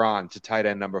we're on to tight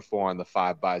end number 4 on the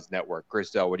Five Buys Network.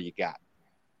 Christel, what do you got?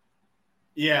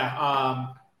 Yeah.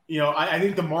 I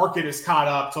think the market is caught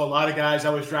up to a lot of guys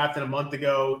I was drafting a month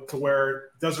ago to where it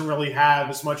doesn't really have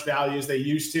as much value as they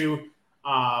used to.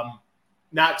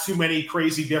 Not too many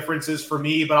crazy differences for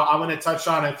me, but I'm going to touch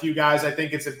on a few guys I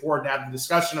think it's important to have a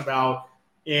discussion about.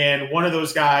 And one of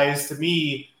those guys to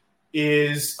me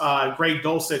is Greg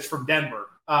Dulcich from Denver.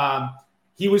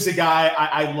 He was a guy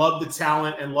I love the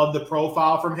talent and love the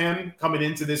profile from him coming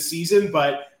into this season.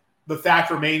 But the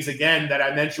fact remains, again, that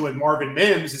I mentioned with Marvin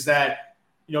Mims is that,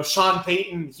 Sean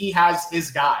Payton, he has his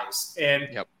guys. And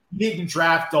He didn't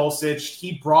draft Dulcich.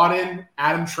 He brought in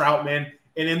Adam Troutman.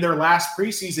 And in their last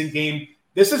preseason game,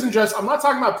 this isn't just – I'm not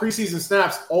talking about preseason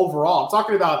snaps overall. I'm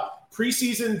talking about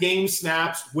preseason game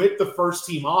snaps with the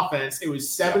first-team offense. It was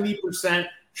 70%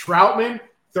 Troutman,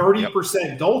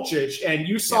 30% Dulcich. And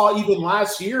you saw even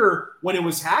last year when it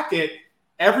was Hackett,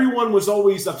 everyone was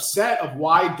always upset of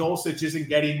why Dulcich isn't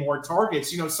getting more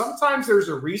targets. Sometimes there's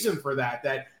a reason for that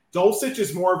Dulcich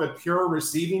is more of a pure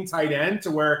receiving tight end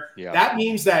to where that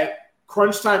means that –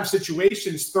 crunch time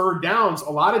situations, third downs, a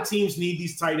lot of teams need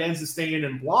these tight ends to stay in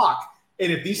and block.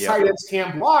 And if these tight ends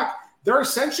can't block, they're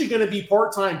essentially going to be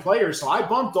part-time players. So I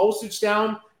bumped Dulcich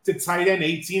down to tight end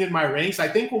 18 in my ranks. I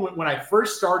think when I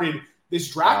first started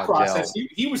this draft process,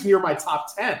 he was near my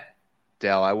top 10.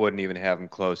 Dell, I wouldn't even have him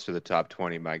close to the top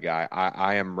 20, my guy.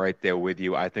 I am right there with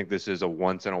you. I think this is a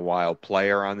once-in-a-while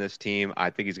player on this team. I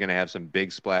think he's going to have some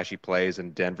big, splashy plays,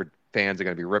 and Denver fans are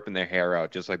going to be ripping their hair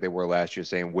out just like they were last year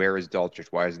saying, where is Dulcich?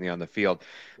 Why isn't he on the field?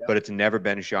 But it's never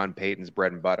been Sean Payton's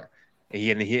bread and butter.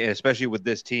 He, especially with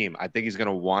this team, I think he's going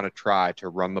to want to try to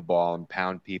run the ball and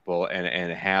pound people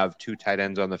and have two tight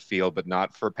ends on the field, but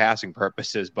not for passing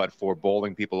purposes, but for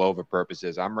bowling people over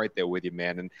purposes. I'm right there with you,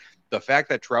 man. And the fact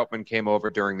that Troutman came over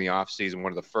during the offseason,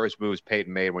 one of the first moves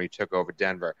Peyton made when he took over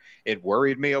Denver, it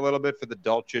worried me a little bit for the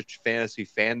Dulcich fantasy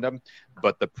fandom,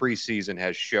 but the preseason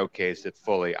has showcased it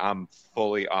fully. I'm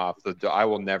fully off. I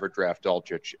will never draft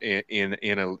Dulcich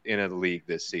in a league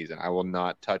this season. I will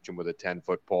not touch him with a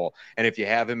 10-foot pole. And if you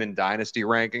have him in dynasty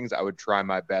rankings, I would try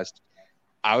my best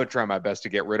to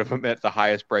get rid of him at the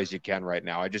highest price you can right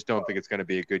now. I just don't think it's going to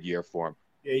be a good year for him.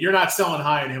 Yeah, you're not selling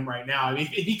high on him right now. I mean,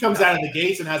 if he comes out of the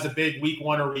gates and has a big week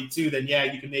 1 or week 2, then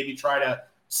you can maybe try to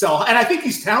sell. And I think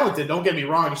he's talented. Don't get me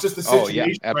wrong. It's just the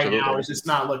situation right now is just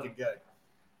not looking good.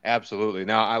 Absolutely.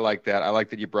 Now, I like that. I like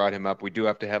that you brought him up. We do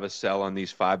have to have a sell on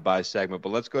these 5-buy segment, but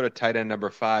let's go to tight end number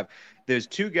 5. There's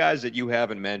two guys that you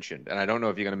haven't mentioned, and I don't know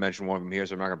if you're going to mention one of them here,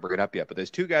 so I'm not going to bring it up yet, but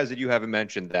there's two guys that you haven't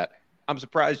mentioned that I'm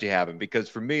surprised you haven't, because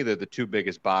for me, they're the two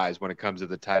biggest buys when it comes to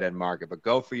the tight end market. But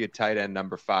go for your tight end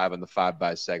number 5 on the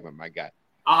 5-buy segment, my guy.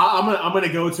 I'm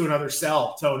gonna go to another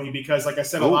sell, Tony, because like I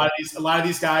said, a lot of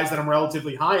these guys that I'm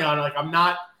relatively high on, like I'm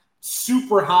not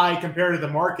super high compared to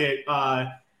the market.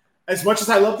 As much as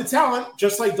I love the talent,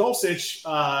 just like Dulcich,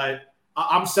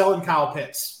 I'm selling Kyle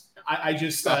Pitts. I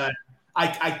just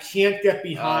I can't get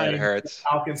behind the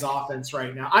Falcons offense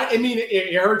right now. I mean,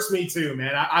 it hurts me too,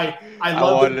 man. I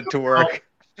love wanted it to work.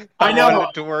 I know. wanted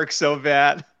it to work so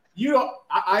bad.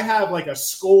 I have like a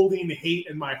scolding hate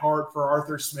in my heart for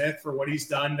Arthur Smith for what he's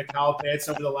done to Kyle Pitts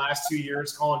over the last 2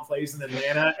 years, calling plays in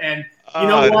Atlanta. And you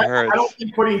know what? I don't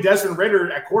think putting Desmond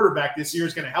Ridder at quarterback this year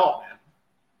is going to help, man.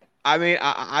 I mean,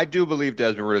 I do believe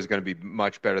Desmond Ridder is going to be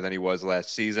much better than he was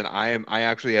last season. I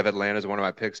actually have Atlanta as one of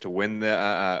my picks to win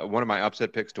one of my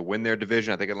upset picks to win their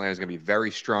division. I think Atlanta is going to be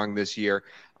very strong this year.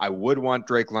 I would want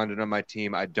Drake London on my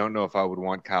team. I don't know if I would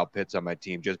want Kyle Pitts on my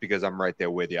team just because I'm right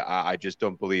there with you. I just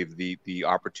don't believe the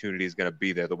opportunity is going to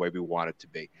be there the way we want it to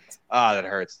be. That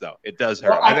hurts though. It does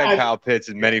hurt. Well, I've had Kyle Pitts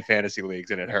in many fantasy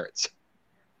leagues and it hurts.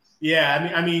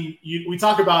 Yeah, I mean, we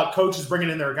talk about coaches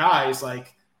bringing in their guys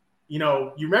like. You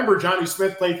know, you remember Johnny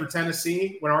Smith played for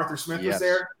Tennessee when Arthur Smith was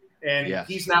there, and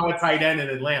he's now a tight end in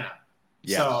Atlanta.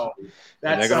 Yes. So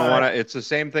they're going to want to. It's the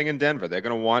same thing in Denver. They're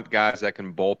going to want guys that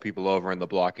can bowl people over in the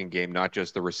blocking game, not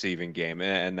just the receiving game,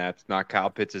 and that's not Kyle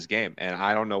Pitts' game. And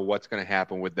I don't know what's going to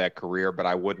happen with that career, but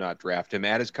I would not draft him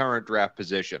at his current draft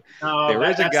position. There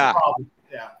is a guy.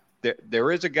 Yeah.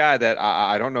 There is a guy that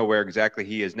I don't know where exactly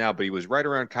he is now, but he was right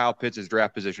around Kyle Pitts'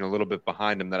 draft position, a little bit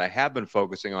behind him, that I have been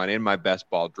focusing on in my best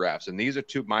ball drafts. And these are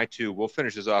my two. We'll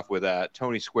finish this off with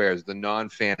Tony Squares, the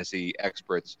non-fantasy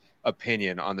expert's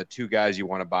opinion on the two guys you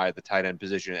want to buy at the tight end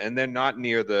position. And they're not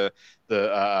near the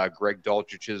Greg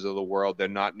Dulcich's of the world. They're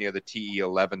not near the TE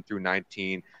 11 through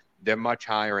 19. They're much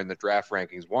higher in the draft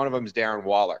rankings. One of them is Darren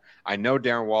Waller. I know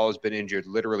Darren Waller's been injured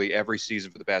literally every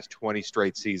season for the past 20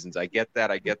 straight seasons. I get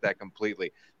that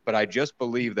completely. But I just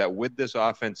believe that with this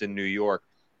offense in New York,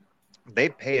 they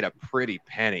paid a pretty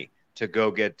penny to go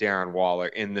get Darren Waller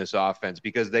in this offense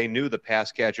because they knew the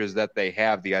pass catchers that they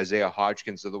have, the Isaiah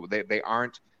Hodgkins, so they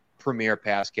aren't premier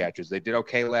pass catchers. They did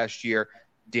okay last year.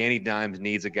 Danny Dimes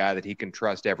needs a guy that he can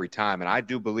trust every time. And I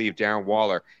do believe Darren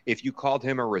Waller, if you called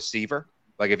him a receiver,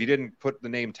 like if you didn't put the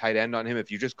name tight end on him,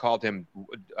 if you just called him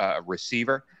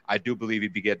receiver, I do believe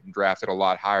he'd be getting drafted a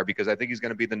lot higher because I think he's going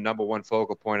to be the number one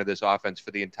focal point of this offense for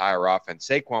the entire offense.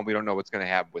 Saquon, we don't know what's going to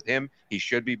happen with him. He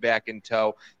should be back in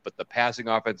tow, but the passing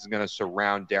offense is going to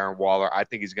surround Darren Waller. I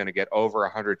think he's going to get over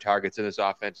 100 targets in this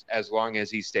offense as long as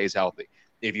he stays healthy.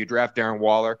 If you draft Darren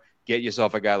Waller, get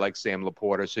yourself a guy like Sam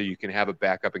Laporta so you can have a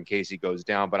backup in case he goes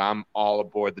down. But I'm all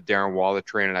aboard the Darren Waller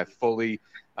train, and I fully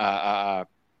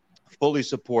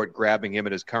support grabbing him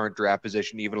at his current draft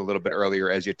position, even a little bit earlier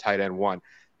as your tight end one.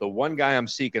 The one guy I'm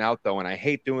seeking out, though, and I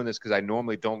hate doing this because I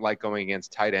normally don't like going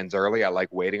against tight ends early. I like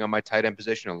waiting on my tight end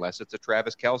position unless it's a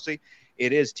Travis Kelce.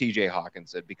 It is TJ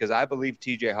Hawkinson because I believe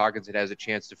TJ Hawkinson has a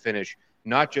chance to finish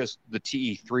not just the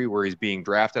TE3 where he's being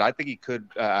drafted. I think he could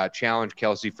challenge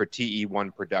Kelce for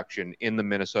TE1 production in the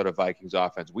Minnesota Vikings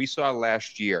offense. We saw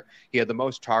last year he had the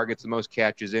most targets, the most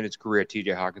catches in his career,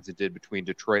 TJ Hawkinson did, between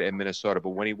Detroit and Minnesota. But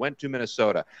when he went to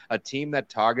Minnesota, a team that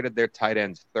targeted their tight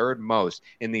ends third most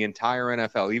in the entire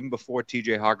NFL, even before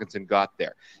TJ Hawkinson got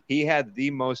there, he had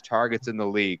the most targets in the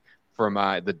league. From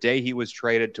the day he was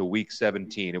traded to week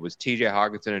 17, it was TJ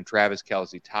Hawkinson and Travis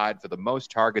Kelce tied for the most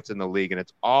targets in the league, and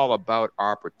it's all about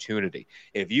opportunity.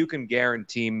 If you can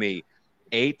guarantee me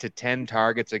 8 to 10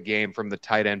 targets a game from the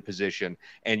tight end position,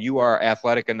 and you are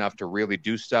athletic enough to really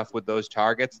do stuff with those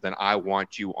targets, then I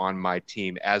want you on my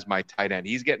team as my tight end.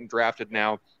 He's getting drafted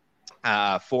now.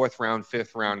 4th round,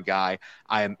 5th round guy.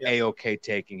 I am A-okay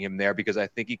taking him there because I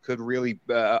think he could really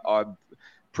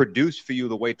produce for you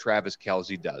the way Travis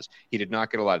Kelce does. He did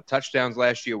not get a lot of touchdowns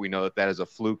last year. We know that is a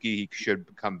fluky. He should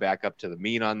come back up to the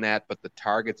mean on that, but the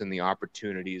targets and the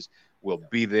opportunities will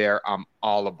be there. I'm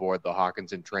all aboard the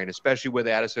Hawkinson train, especially with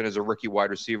Addison as a rookie wide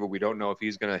receiver. We don't know if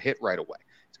he's going to hit right away.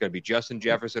 It's going to be Justin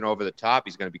Jefferson over the top.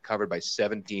 He's going to be covered by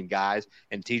 17 guys,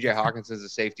 and TJ Hawkinson is a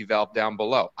safety valve down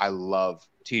below. I love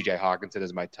TJ Hawkinson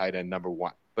as my tight end number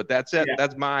one. But that's it. Yeah.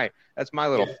 That's my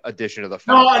little addition to the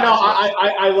fun.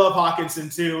 I love Hawkinson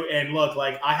too. And look,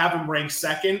 like I have him ranked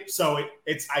second, so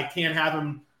I can't have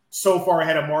him so far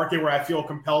ahead of market where I feel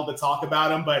compelled to talk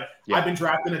about him. But I've been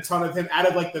drafting a ton of him. Out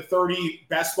of like the 30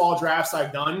 best ball drafts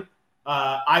I've done,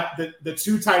 the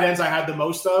two tight ends I had the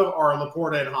most of are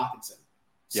Laporta and Hawkinson.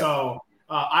 So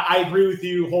I agree with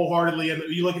you wholeheartedly. And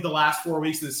you look at the last 4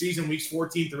 weeks of the season, weeks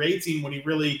 14 through 18, when he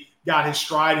really got his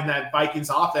stride in that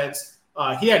Vikings offense.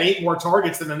 He had 8 more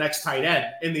targets than the next tight end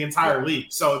in the entire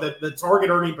league. So the target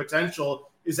earning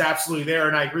potential is absolutely there.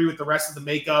 And I agree with the rest of the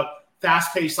makeup.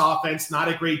 Fast-paced offense, not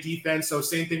a great defense. So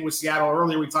same thing with Seattle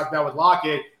earlier we talked about with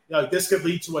Lockett. This could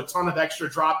lead to a ton of extra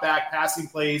drop-back passing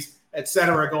plays, et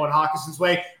cetera, going Hawkinson's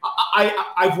way.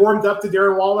 I've warmed up to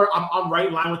Darren Waller. I'm right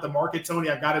in line with the market,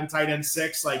 Tony. I've got him tight end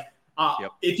 6.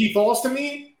 If he falls to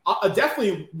me, I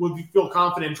definitely would feel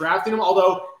confident in drafting him.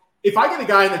 Although if I get a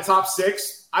guy in the top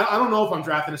 6, I don't know if I'm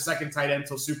drafting a second tight end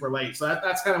until super late. So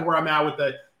that's kind of where I'm at with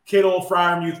the Kittle,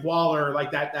 Freiermuth, Waller,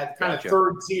 like that kind of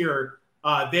third tier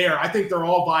there. I think they're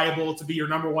all viable to be your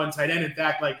number one tight end. In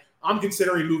fact, like I'm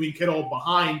considering moving Kittle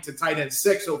behind to tight end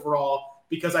 6 overall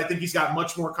because I think he's got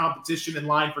much more competition in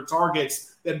line for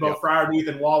targets than both Freiermuth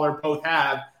and Waller both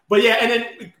have. But yeah, and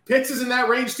then Pitts is in that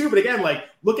range too. But again, like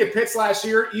look at Pitts last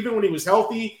year, even when he was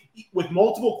healthy, with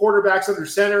multiple quarterbacks under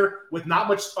center, with not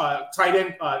much tight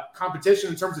end competition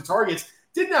in terms of targets,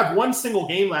 didn't have one single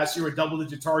game last year with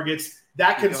double-digit targets.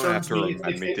 That concerns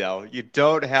me. Del. You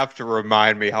don't have to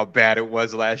remind me how bad it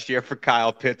was last year for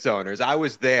Kyle Pitts owners. I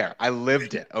was there. I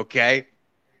lived it, okay?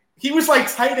 He was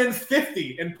like tight end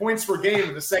 50 in points per game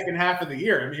in the second half of the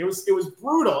year. I mean, it was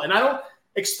brutal. And I don't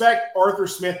expect Arthur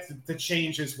Smith to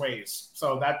change his ways.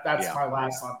 So that's my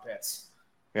last on Pitts.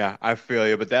 Yeah, I feel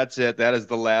you, but that's it. That is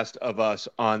the last of us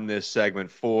on this segment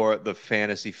for the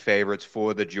fantasy favorites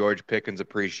for the George Pickens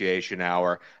Appreciation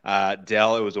Hour.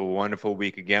 Del, it was a wonderful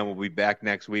week again. We'll be back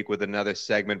next week with another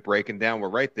segment breaking down. We're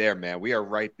right there, man. We are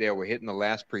right there. We're hitting the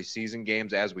last preseason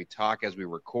games as we talk, as we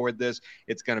record this.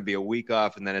 It's going to be a week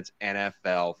off, and then it's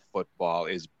NFL football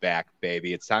is back,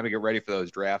 baby. It's time to get ready for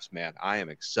those drafts, man. I am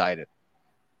excited.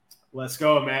 Let's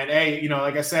go, man. Hey,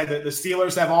 like I said, the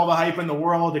Steelers have all the hype in the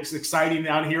world. It's exciting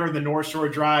down here in the North Shore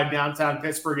Drive, downtown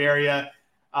Pittsburgh area.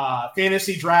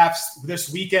 Fantasy drafts this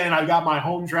weekend. I've got my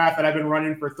home draft that I've been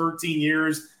running for 13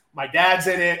 years. My dad's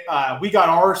in it. We got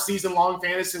our season-long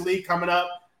fantasy league coming up,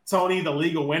 Tony, the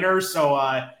League of Winners. So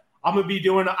I'm going to be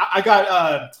doing – I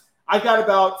got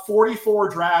about 44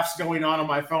 drafts going on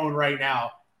my phone right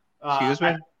now. Excuse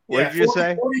me? What did you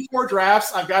say? 44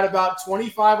 drafts. I've got about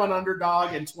 25 on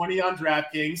Underdog and 20 on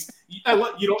DraftKings.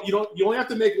 You only have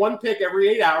to make one pick every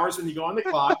 8 hours when you go on the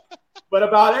clock. But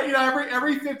about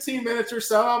every 15 minutes or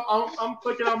so, I'm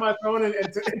clicking on my phone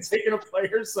and taking a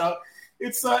player. So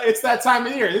it's that time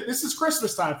of year. This is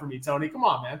Christmas time for me, Tony. Come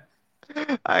on, man.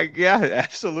 Yeah,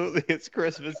 absolutely. It's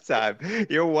Christmas time.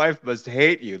 Your wife must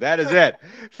hate you. That is it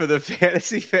for the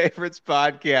Fantasy Favorites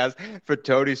podcast. For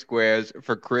Tony Squares,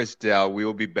 for Chris Dell, we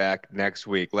will be back next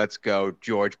week. Let's go,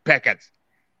 George Pickens.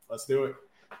 Let's do it.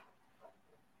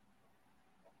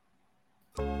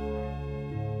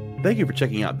 Thank you for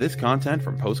checking out this content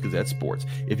from Post-Gazette Sports.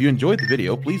 If you enjoyed the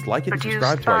video, please like it and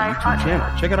subscribe to our YouTube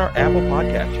channel. Check out our Apple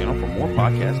Podcast channel for more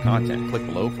podcast content. Click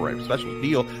below for a special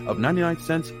deal of 99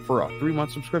 cents for a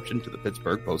 3-month subscription to the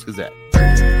Pittsburgh Post-Gazette.